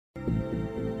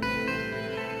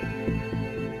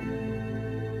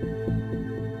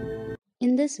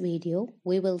In this video,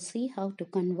 we will see how to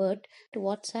convert to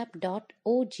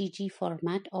WhatsApp.ogg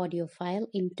format audio file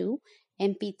into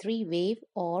MP3 Wav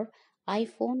or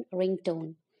iPhone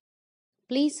ringtone.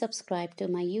 Please subscribe to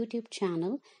my YouTube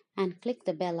channel and click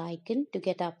the bell icon to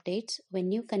get updates when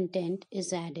new content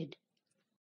is added.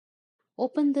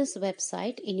 Open this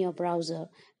website in your browser.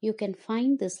 You can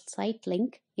find this site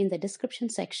link in the description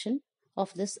section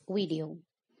of this video.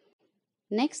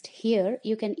 Next, here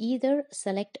you can either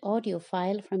select audio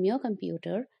file from your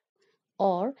computer,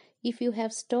 or if you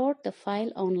have stored the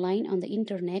file online on the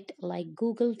internet like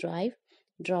Google Drive,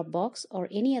 Dropbox, or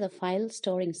any other file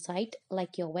storing site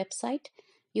like your website,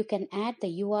 you can add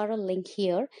the URL link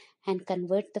here and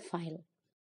convert the file.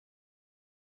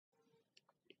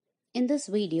 In this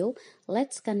video,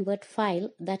 let's convert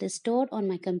file that is stored on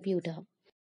my computer.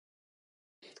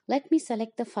 Let me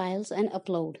select the files and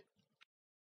upload.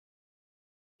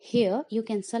 Here you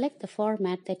can select the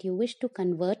format that you wish to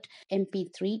convert: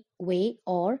 MP3 Wav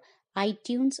or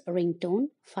iTunes ringtone,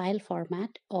 file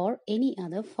format, or any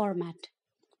other format.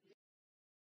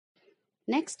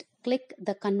 Next, click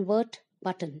the Convert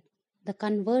button. The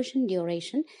conversion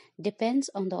duration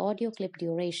depends on the audio clip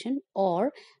duration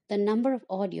or the number of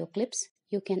audio clips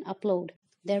you can upload.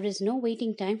 There is no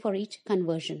waiting time for each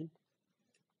conversion.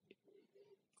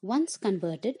 Once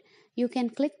converted, you can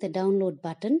click the Download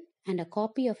button and a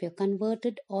copy of your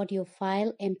converted audio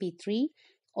file MP3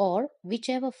 or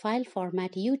whichever file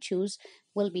format you choose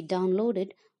will be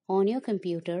downloaded on your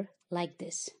computer like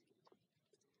this.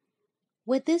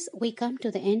 With this, we come to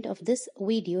the end of this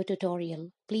video tutorial.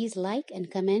 Please like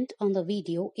and comment on the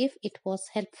video if it was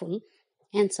helpful,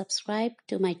 and subscribe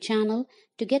to my channel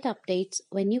to get updates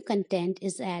when new content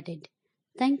is added.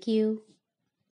 Thank you.